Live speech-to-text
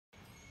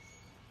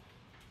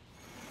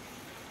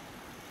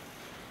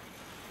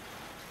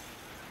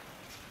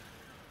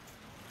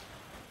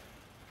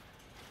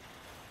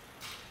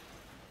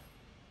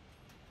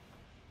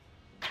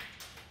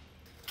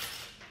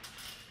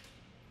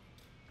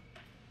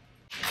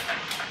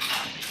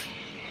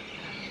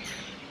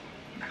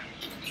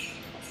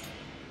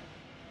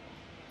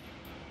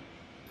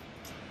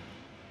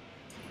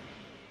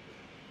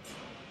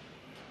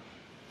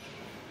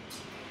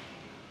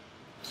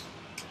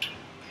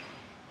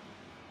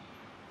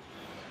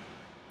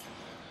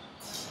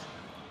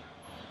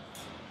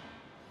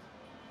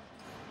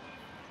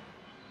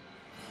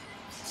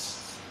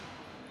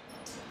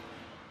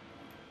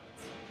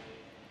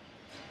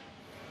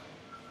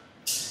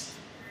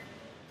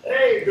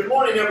Hey, good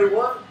morning,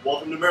 everyone.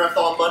 Welcome to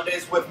Marathon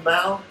Mondays with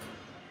Mal.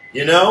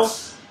 You know,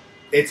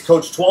 it's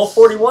Coach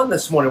 1241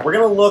 this morning. We're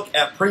going to look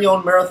at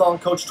pre-owned Marathon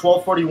Coach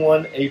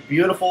 1241, a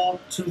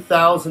beautiful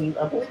 2000,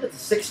 I believe it's a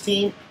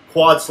 16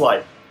 quad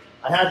slide.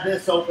 I had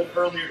this open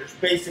earlier to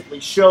basically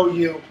show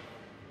you,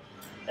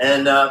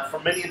 and for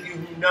many of you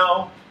who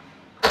know,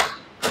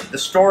 the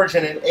storage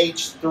in an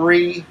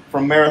H3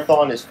 from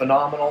Marathon is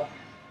phenomenal.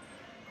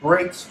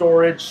 Great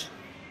storage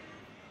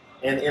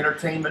and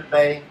entertainment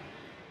bay.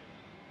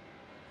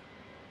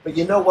 But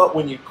you know what?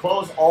 When you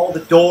close all the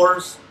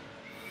doors,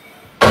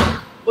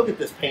 look at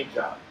this paint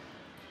job.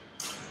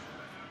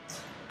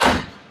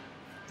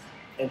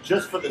 And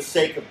just for the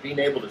sake of being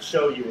able to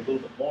show you a little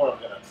bit more, I'm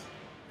going to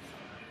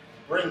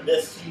bring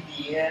this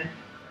TV in.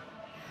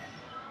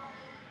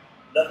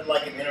 Nothing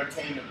like an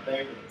entertainment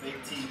bay with a big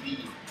TV.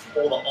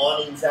 Pull the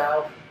awnings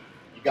out.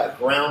 You got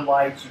ground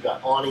lights, you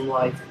got awning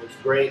lights. It looks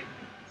great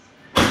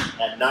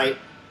at night.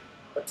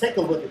 But take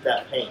a look at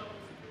that paint.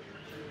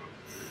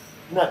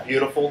 Isn't that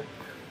beautiful?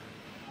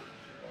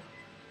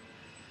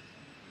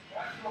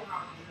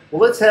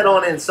 Well, let's head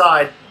on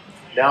inside.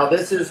 Now,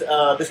 this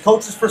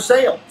coach is for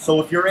sale.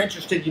 So if you're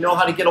interested, you know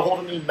how to get a hold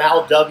of me,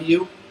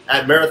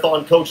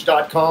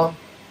 malw@marathoncoach.com.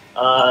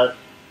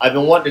 I've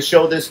been wanting to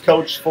show this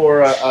coach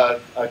for a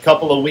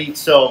couple of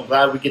weeks, so I'm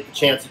glad we get the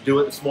chance to do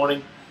it this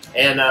morning.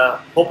 And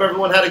hope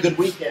everyone had a good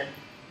weekend.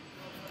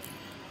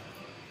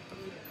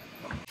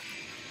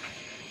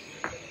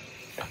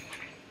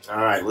 All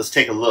right, let's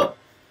take a look.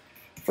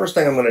 First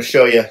thing I'm going to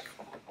show you.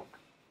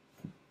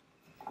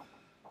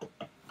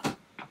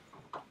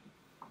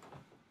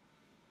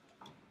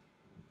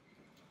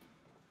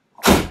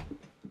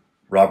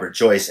 Robert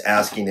Joyce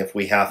asking if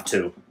we have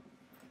to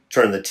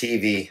turn the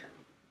TV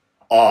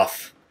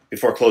off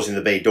before closing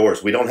the bay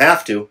doors. We don't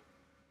have to.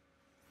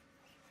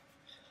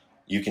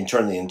 You can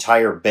turn the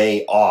entire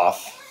bay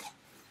off.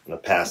 I'm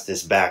going to pass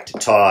this back to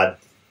Todd.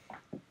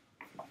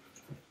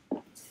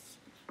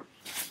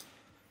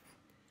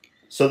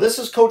 So this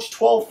is Coach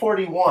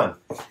 1241.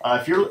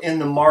 If you're in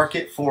the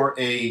market for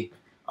a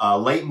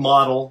late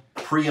model,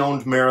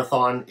 pre-owned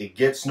Marathon, it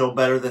gets no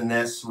better than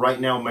this. Right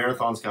now,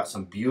 Marathon's got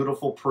some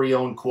beautiful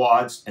pre-owned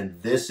quads,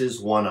 and this is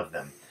one of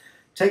them.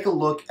 Take a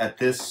look at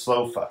this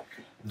sofa.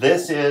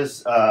 This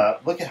is,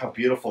 look at how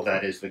beautiful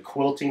that is. The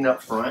quilting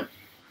up front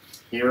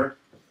here.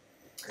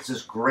 This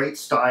is great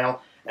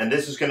style, and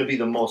this is going to be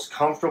the most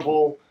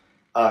comfortable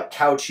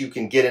couch you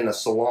can get in a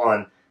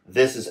salon.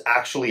 This is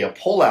actually a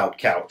pull-out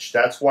couch.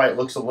 That's why it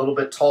looks a little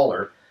bit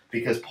taller,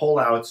 because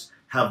pull-outs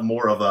have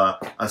more of a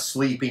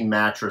sleeping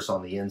mattress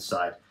on the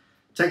inside.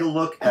 Take a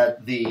look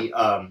at the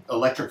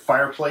electric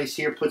fireplace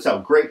here. Puts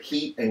out great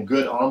heat and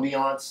good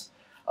ambiance.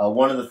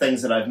 One of the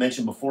things that I've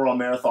mentioned before on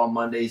Marathon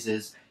Mondays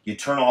is you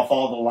turn off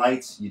all the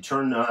lights, you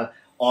turn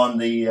on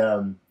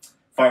the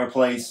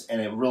fireplace, and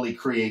it really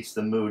creates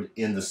the mood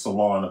in the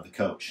salon of the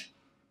coach.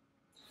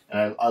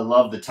 And I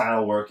love the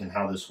tile work and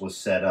how this was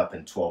set up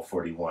in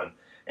 1241.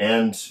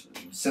 And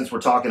since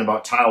we're talking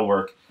about tile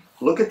work,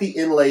 look at the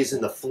inlays in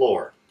the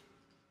floor.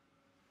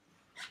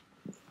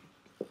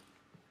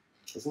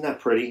 Isn't that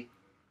pretty?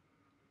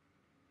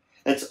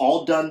 It's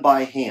all done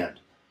by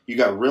hand. You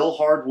got real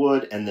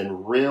hardwood and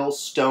then real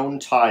stone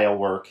tile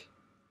work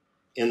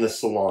in the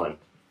salon.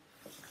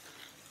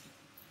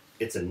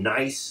 It's a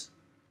nice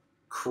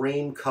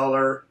cream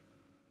color,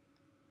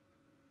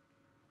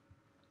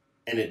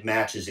 and it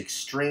matches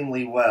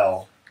extremely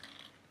well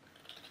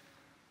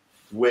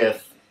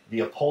with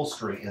the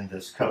upholstery in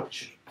this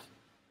coach.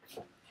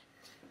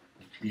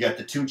 You got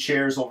the two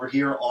chairs over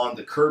here on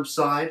the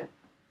curbside.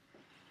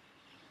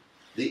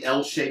 The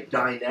L-shaped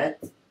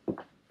dinette.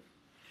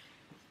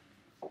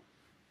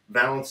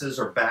 Valances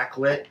are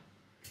backlit.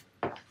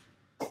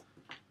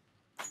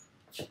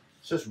 It's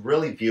just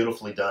really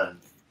beautifully done.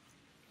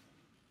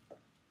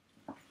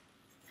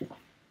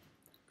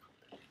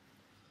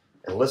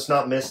 And let's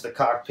not miss the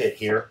cockpit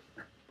here.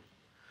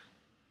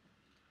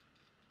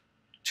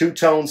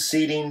 Two-tone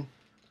seating.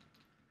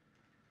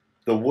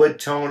 The wood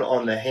tone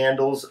on the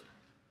handles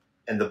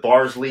and the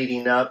bars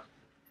leading up.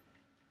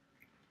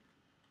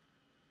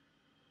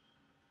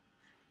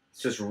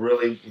 It's just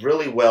really,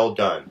 really well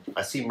done.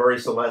 I see Murray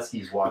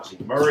Seletsky's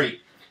watching.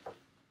 Murray,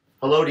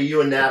 hello to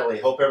you and Natalie.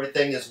 Hope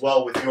everything is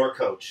well with your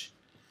coach.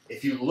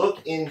 If you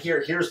look in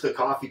here, here's the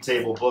coffee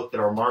table book that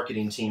our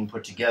marketing team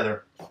put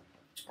together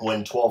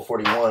when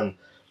 1241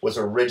 was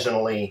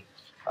originally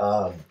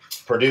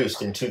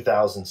produced in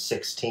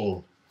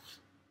 2016.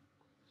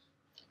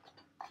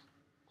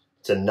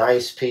 It's a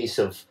nice piece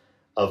of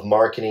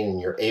marketing, and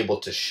you're able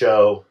to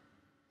show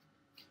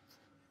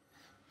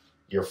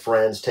your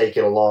friends, take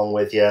it along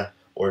with you,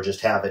 or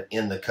just have it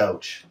in the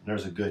coach.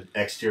 There's a good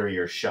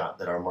exterior shot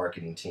that our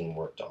marketing team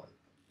worked on.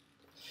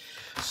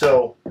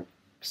 So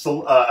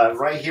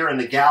right here in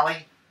the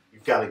galley,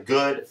 you've got a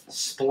good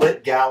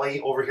split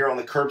galley over here on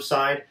the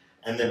curbside,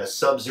 and then a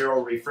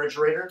Sub-Zero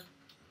refrigerator.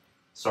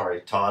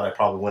 Sorry, Todd, I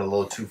probably went a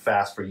little too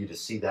fast for you to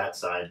see that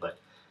side, but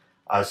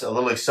I was a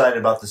little excited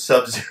about the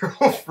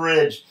Sub-Zero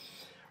fridge,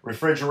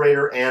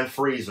 refrigerator, and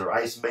freezer.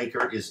 Ice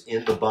maker is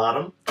in the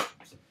bottom.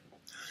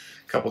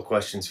 Couple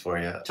questions for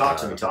you. Talk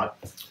to me, Todd.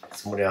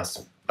 Somebody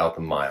asked about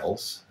the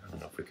miles. I don't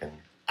know if we can...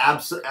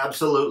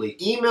 Absolutely.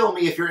 Email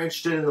me if you're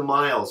interested in the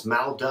miles.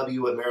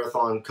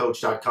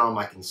 malw@marathoncoach.com.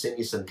 I can send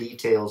you some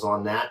details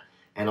on that.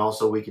 And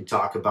also we can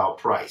talk about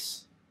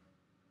price.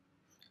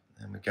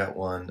 And we got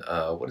one.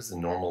 What is the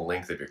normal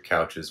length of your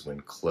couches when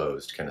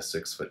closed? Can a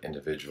 6-foot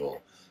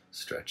individual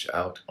stretch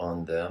out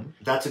on them?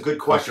 That's a good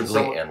question.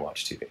 And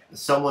watch TV.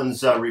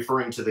 Someone's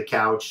referring to the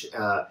couch.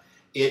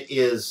 It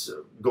is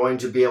going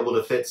to be able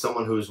to fit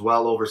someone who's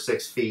well over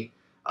 6 feet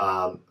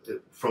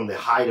from the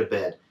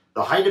hide-a-bed.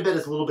 The hide-a-bed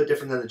is a little bit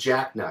different than the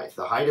jackknife.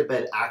 The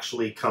hide-a-bed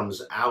actually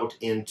comes out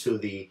into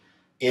the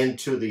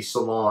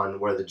salon,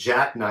 where the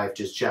jackknife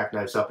just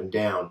jackknifes up and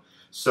down.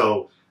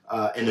 So,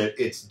 and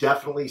it's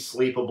definitely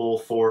sleepable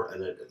for,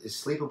 is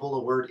sleepable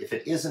a word? If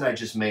it isn't, I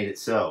just made it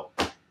so.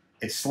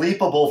 It's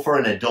sleepable for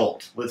an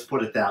adult. Let's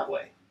put it that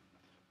way.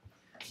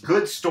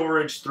 Good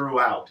storage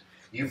throughout.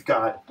 You've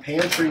got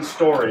pantry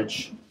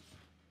storage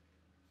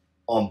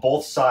on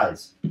both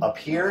sides, up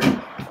here and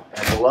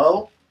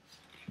below,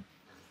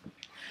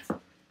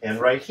 and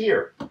right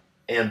here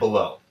and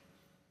below.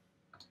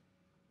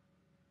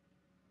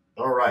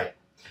 All right,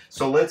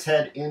 so let's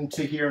head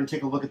into here and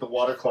take a look at the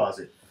water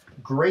closet.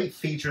 Great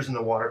features in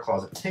the water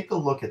closet. Take a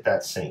look at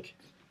that sink.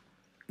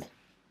 Isn't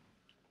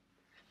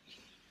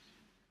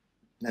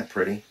that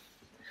pretty?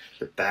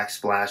 The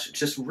backsplash,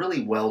 just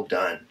really well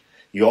done.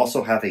 You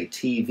also have a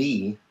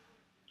TV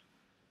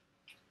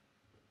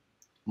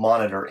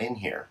monitor in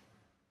here.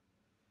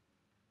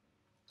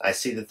 I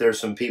see that there's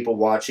some people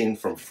watching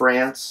from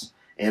France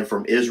and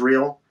from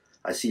Israel.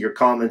 I see your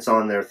comments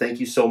on there. Thank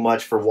you so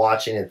much for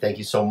watching, and thank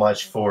you so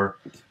much for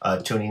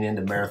tuning in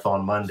to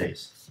Marathon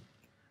Mondays.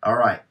 All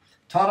right,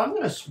 Todd, I'm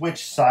going to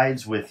switch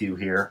sides with you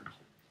here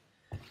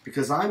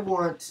because I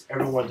want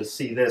everyone to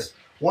see this.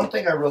 One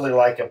thing I really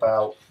like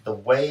about the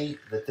way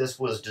that this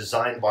was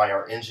designed by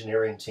our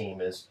engineering team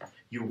is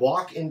you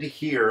walk into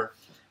here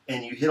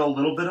and you hit a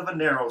little bit of a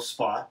narrow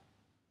spot,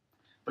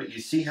 but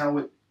you see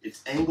how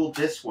it's angled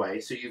this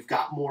way, so you've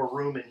got more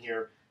room in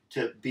here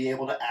to be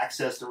able to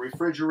access the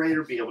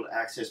refrigerator, be able to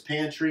access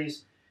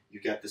pantries.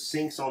 You've got the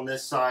sinks on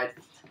this side,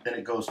 then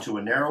it goes to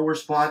a narrower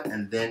spot,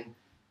 and then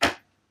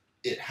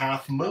it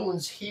half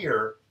moons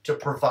here to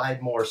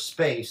provide more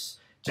space,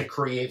 to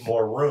create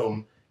more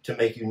room, to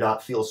make you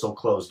not feel so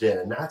closed in.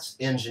 And that's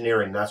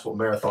engineering. That's what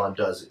Marathon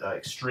does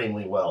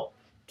extremely well.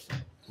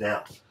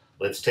 Now,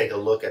 let's take a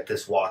look at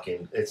this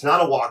walk-in. It's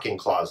not a walk-in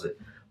closet,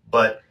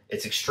 but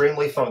it's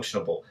extremely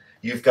functional.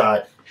 You've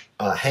got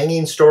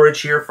hanging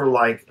storage here for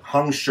like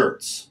hung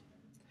shirts.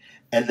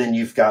 And then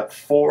you've got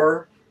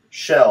 4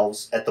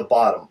 shelves at the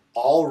bottom,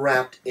 all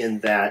wrapped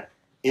in that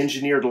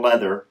engineered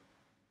leather.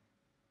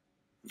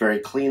 Very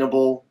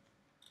cleanable.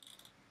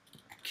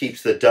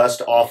 Keeps the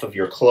dust off of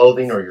your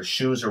clothing or your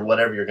shoes or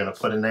whatever you're going to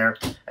put in there.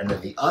 And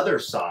then the other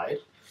side,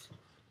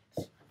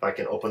 if I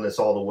can open this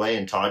all the way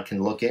and Todd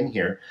can look in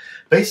here.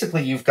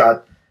 Basically, you've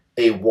got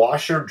a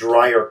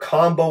washer-dryer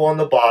combo on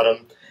the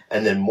bottom,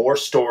 and then more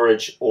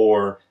storage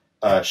or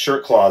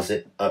shirt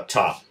closet up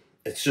top.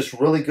 It's just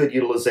really good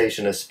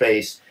utilization of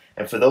space.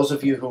 And for those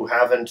of you who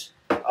haven't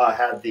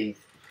had the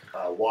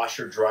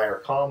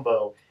washer-dryer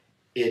combo,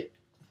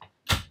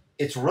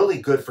 it's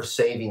really good for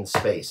saving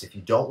space. If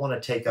you don't want to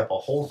take up a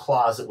whole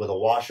closet with a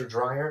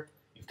washer-dryer,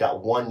 you've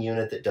got one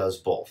unit that does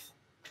both.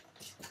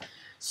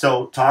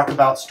 So talk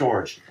about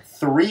storage.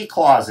 3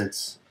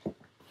 closets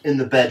in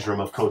the bedroom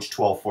of Coach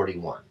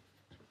 1241.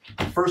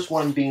 The first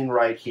one being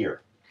right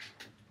here.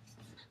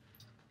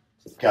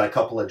 Got a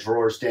couple of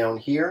drawers down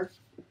here.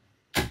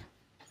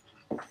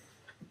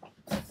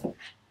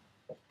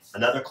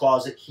 Another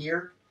closet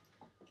here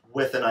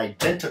with an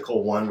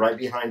identical one right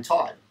behind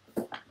Todd.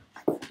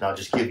 Now I'll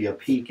just give you a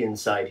peek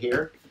inside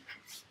here.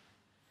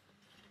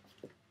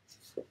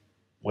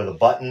 With a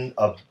button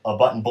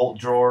bolt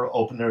drawer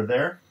opener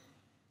there.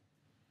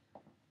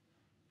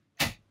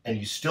 And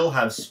you still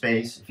have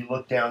space. If you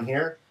look down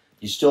here,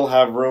 you still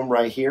have room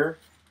right here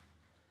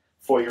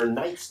for your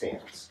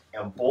nightstands.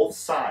 And both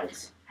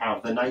sides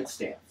have the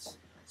nightstands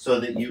so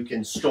that you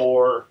can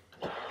store,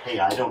 hey,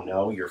 I don't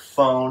know, your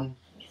phone,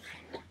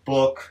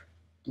 book.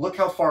 Look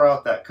how far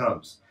out that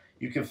comes.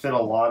 You can fit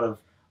a lot of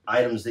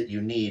items that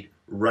you need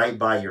right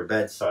by your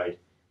bedside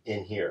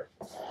in here.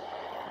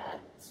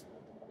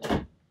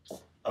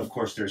 Of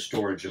course, there's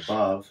storage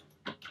above.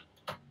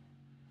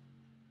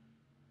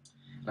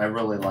 I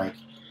really like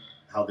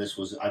how this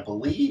was, I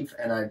believe,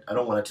 and I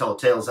don't want to tell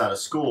tales out of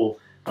school,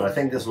 but I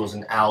think this was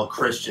an Al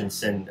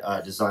Christensen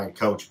design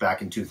coach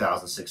back in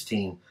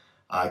 2016.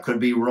 I could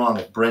be wrong.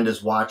 If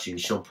Brenda's watching,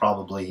 she'll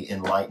probably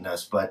enlighten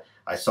us, but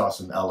I saw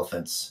some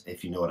elephants,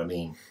 if you know what I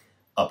mean,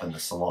 up in the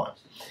salon.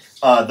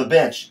 The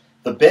bench.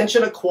 The bench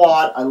and a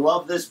quad, I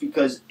love this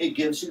because it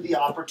gives you the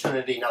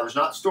opportunity. Now, there's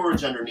not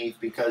storage underneath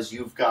because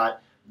you've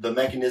got the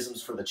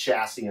mechanisms for the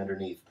chassis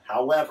underneath.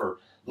 However,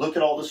 look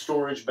at all the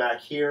storage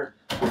back here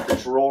with the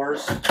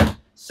drawers,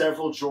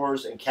 several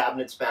drawers and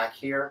cabinets back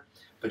here.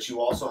 But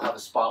you also have a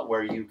spot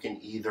where you can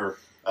either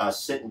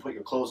sit and put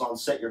your clothes on,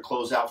 set your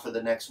clothes out for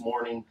the next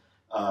morning,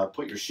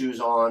 put your shoes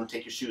on,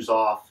 take your shoes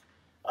off.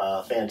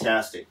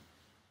 Fantastic.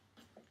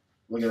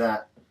 Look at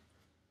that.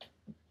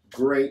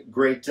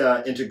 Great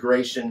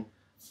integration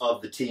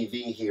of the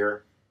TV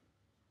here.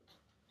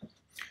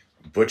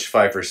 Butch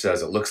Pfeiffer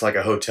says it looks like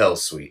a hotel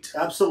suite.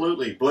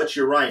 Absolutely, Butch,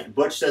 you're right.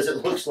 Butch says it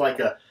looks like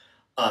a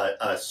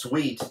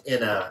suite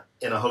in a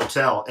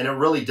hotel, and it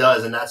really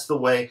does. And that's the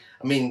way.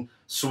 I mean,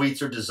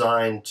 suites are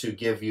designed to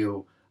give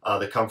you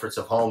the comforts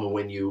of home, and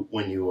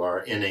when you are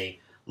in a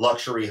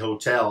luxury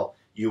hotel,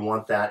 you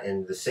want that.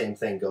 And the same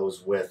thing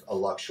goes with a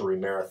luxury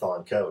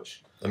marathon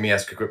coach. Let me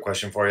ask a quick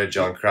question for you.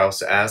 John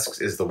Krause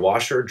asks, is the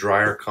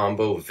washer-dryer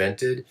combo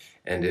vented?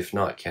 And if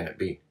not, can it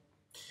be?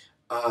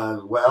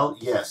 Well,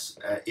 yes,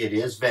 it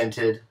is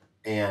vented,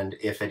 and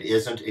if it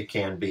isn't, it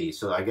can be.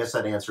 So I guess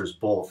that answers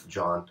both,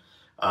 John.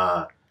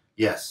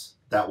 Yes,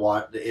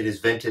 it is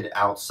vented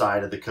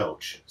outside of the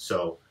coach,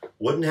 so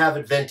wouldn't have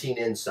it venting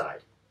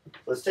inside.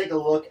 Let's take a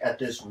look at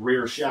this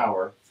rear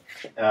shower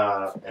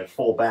and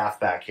full bath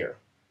back here.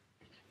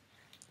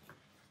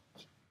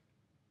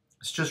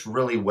 It's just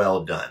really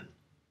well done.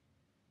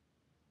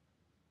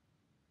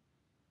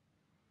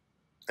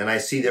 And I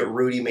see that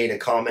Rudy made a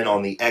comment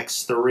on the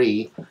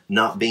X3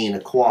 not being a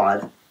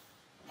quad.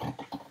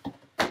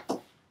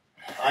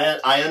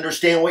 I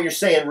understand what you're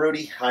saying,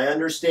 Rudy. I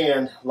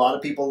understand. A lot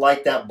of people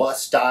like that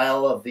bus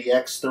style of the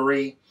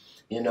X3,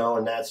 you know,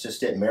 and that's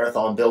just it.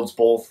 Marathon builds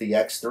both the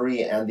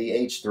X3 and the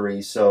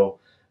H3, so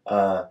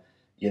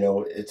you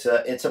know, it's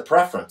a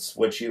preference,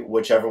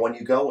 whichever one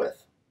you go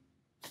with.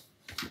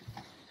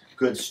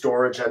 Good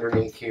storage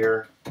underneath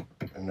here,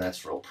 and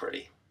that's real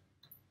pretty.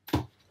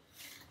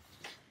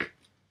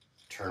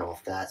 Turn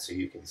off that so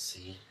you can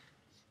see.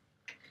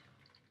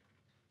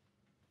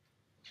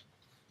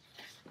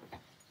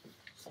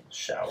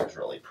 Shower's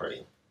really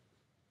pretty.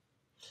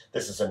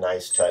 This is a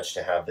nice touch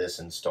to have this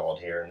installed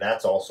here, and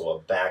that's also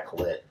a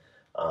backlit,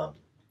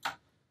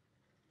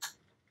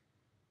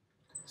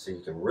 so you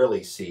can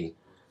really see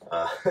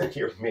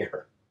your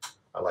mirror.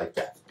 I like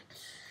that.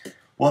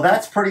 Well,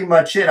 that's pretty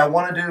much it. I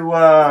wanted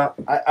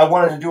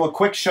to do a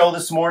quick show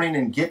this morning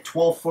and get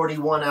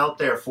 1241 out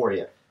there for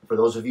you. For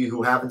those of you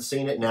who haven't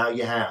seen it, now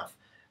you have.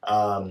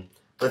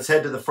 Let's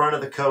head to the front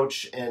of the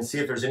coach and see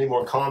if there's any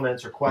more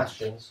comments or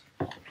questions.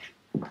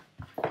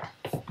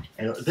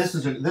 And this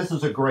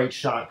is a great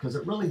shot because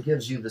it really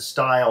gives you the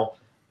style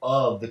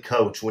of the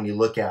coach when you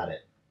look at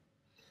it.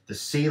 The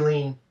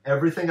ceiling,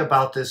 everything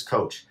about this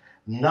coach.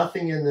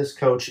 Nothing in this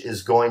coach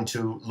is going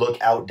to look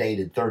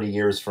outdated 30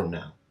 years from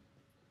now.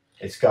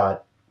 It's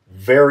got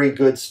very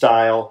good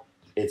style.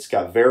 It's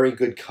got very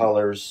good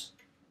colors.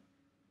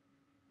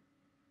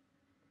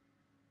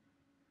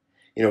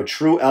 You know,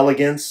 true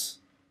elegance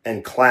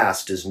and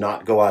class does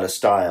not go out of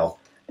style.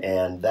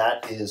 And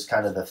that is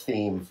kind of the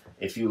theme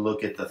if you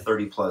look at the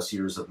 30-plus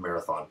years of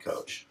Marathon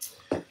Coach.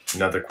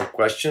 Another quick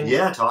question.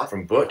 Yeah, Todd.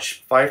 From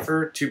Butch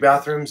Pfeiffer, 2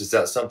 bathrooms. Is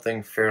that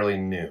something fairly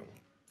new?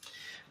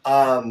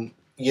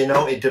 You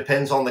know, it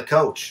depends on the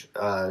coach.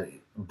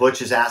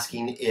 Butch is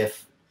asking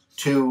if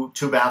two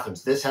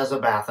bathrooms. This has a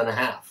bath and a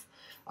half.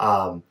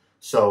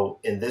 So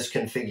in this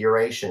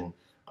configuration,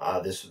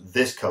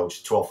 this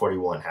coach,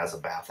 1241, has a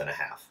bath and a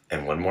half.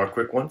 And one more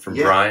quick one from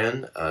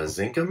Brian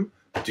Zinkham.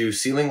 Do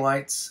ceiling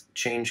lights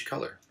change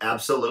color?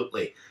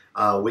 Absolutely.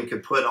 We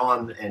could put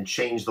on and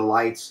change the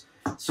lights.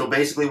 So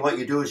basically what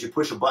you do is you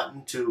push a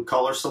button to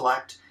color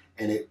select,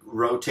 and it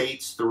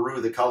rotates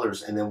through the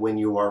colors. And then when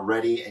you are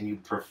ready and you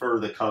prefer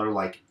the color,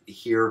 like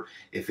here,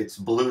 if it's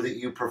blue that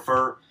you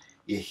prefer,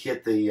 you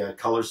hit the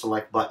color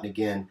select button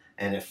again,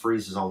 and it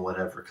freezes on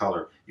whatever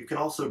color. You can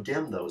also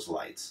dim those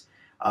lights.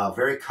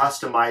 Very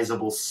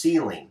customizable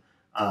ceiling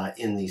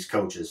in these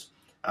coaches.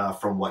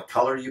 From what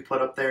color you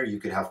put up there, you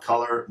could have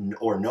color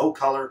or no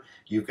color.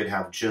 You could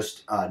have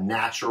just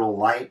natural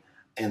light,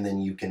 and then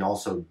you can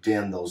also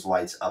dim those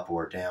lights up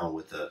or down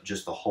with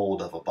just the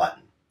hold of a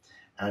button.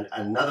 And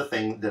another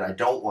thing that I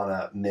don't want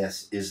to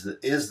miss is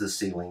the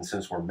ceiling,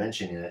 since we're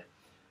mentioning it.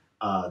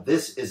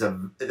 This is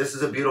a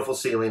beautiful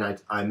ceiling.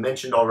 I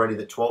mentioned already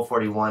that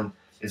 1241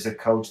 is a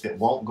coach that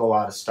won't go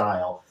out of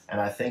style, and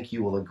I think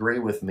you will agree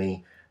with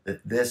me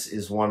that this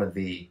is one of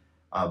the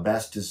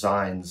best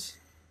designs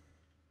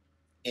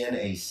in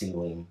a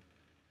ceiling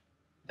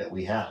that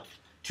we have.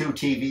 2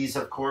 TVs,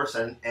 of course,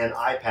 and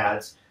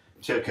iPads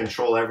to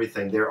control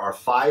everything. There are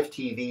 5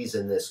 TVs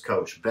in this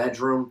coach.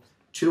 Bedroom,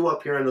 2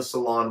 up here in the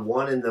salon,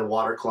 1 in the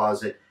water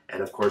closet,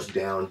 and of course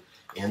down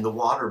in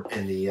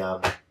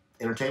the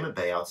entertainment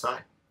bay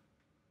outside.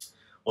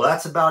 Well,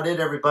 that's about it,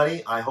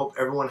 everybody. I hope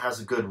everyone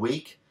has a good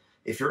week.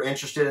 If you're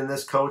interested in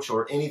this coach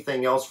or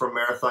anything else from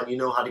Marathon, you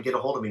know how to get a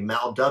hold of me,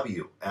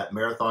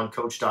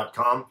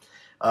 malw@marathoncoach.com.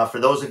 For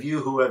those of you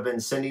who have been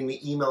sending me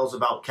emails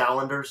about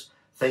calendars,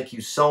 thank you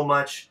so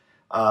much.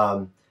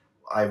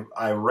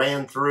 I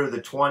ran through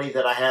the 20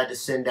 that I had to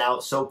send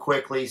out so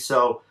quickly,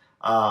 so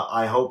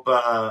I hope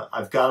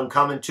I've got them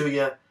coming to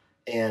you.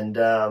 And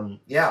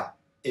yeah,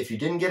 if you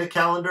didn't get a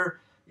calendar,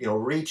 you know,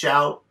 reach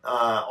out.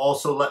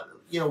 Also,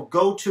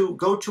 go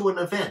to an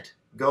event.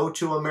 Go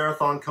to a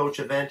Marathon Coach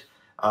event.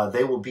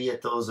 They will be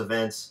at those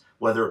events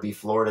whether it be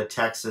Florida,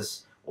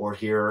 Texas, or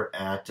here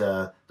at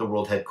the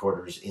world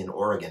headquarters in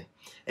Oregon.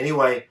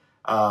 Anyway,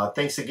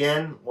 thanks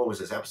again. What was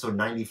this, episode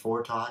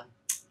 94, Todd?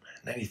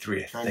 93,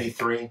 I think.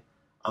 93.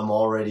 I'm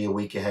already a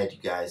week ahead, you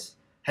guys.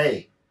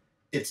 Hey,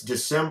 it's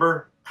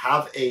December.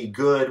 Have a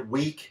good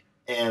week,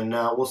 and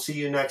we'll see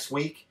you next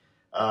week.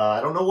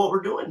 I don't know what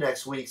we're doing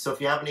next week, so if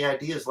you have any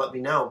ideas, let me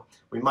know.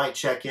 We might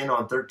check in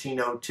on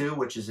 1302,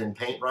 which is in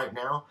paint right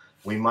now.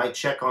 We might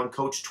check on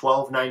Coach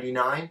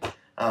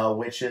 1299,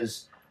 which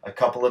is a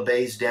couple of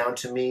bays down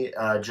to me,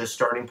 just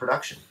starting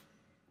production.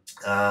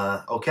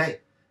 Okay,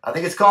 I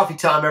think it's coffee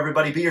time,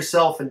 everybody. Be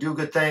yourself and do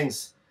good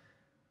things.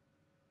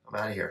 I'm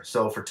out of here.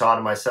 So for Todd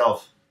and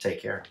myself,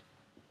 take care.